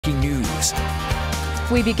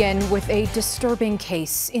We begin with a disturbing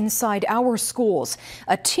case inside our schools.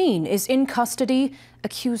 A teen is in custody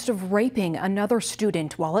accused of raping another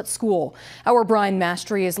student while at school. Our Brian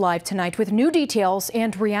Mastery is live tonight with new details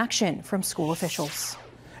and reaction from school officials.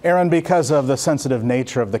 Aaron, because of the sensitive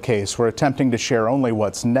nature of the case, we're attempting to share only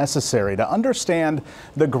what's necessary to understand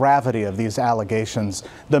the gravity of these allegations.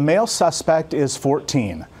 The male suspect is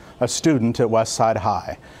 14, a student at Westside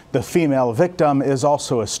High. The female victim is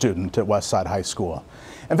also a student at Westside High School.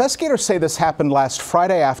 Investigators say this happened last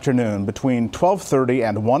Friday afternoon between 12:30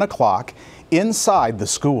 and 1 o'clock inside the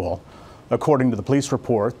school. According to the police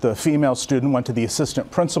report, the female student went to the assistant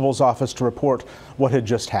principal's office to report what had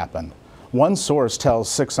just happened. One source tells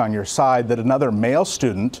 6 on Your Side that another male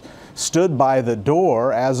student stood by the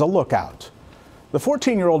door as a lookout. The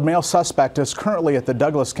 14-year-old male suspect is currently at the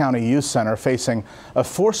Douglas County Youth Center facing a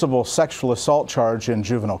forcible sexual assault charge in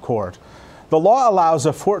juvenile court. The law allows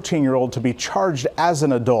a 14-year-old to be charged as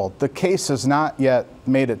an adult. The case has not yet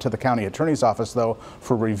made it to the county attorney's office, though,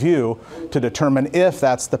 for review to determine if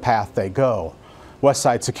that's the path they go.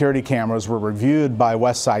 Westside security cameras were reviewed by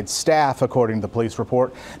Westside staff, according to the police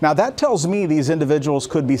report. Now, that tells me these individuals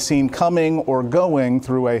could be seen coming or going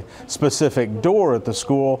through a specific door at the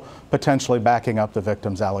school, potentially backing up the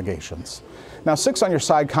victim's allegations. Now, 6 on Your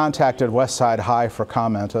Side contacted Westside High for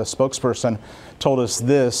comment. A spokesperson told us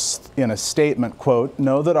this in a statement, quote,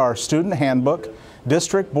 "Know that our student handbook,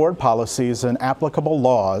 district board policies, and applicable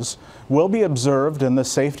laws will be observed, and the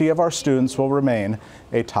safety of our students will remain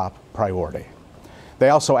a top priority." They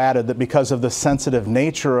also added that because of the sensitive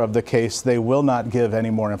nature of the case, they will not give any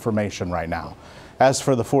more information right now. As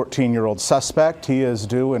for the 14-year-old suspect, he is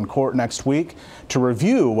due in court next week to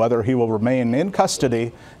review whether he will remain in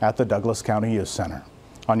custody at the Douglas County Youth Center.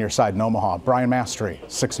 On Your Side in Omaha, Brian Mastery,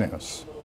 6 News.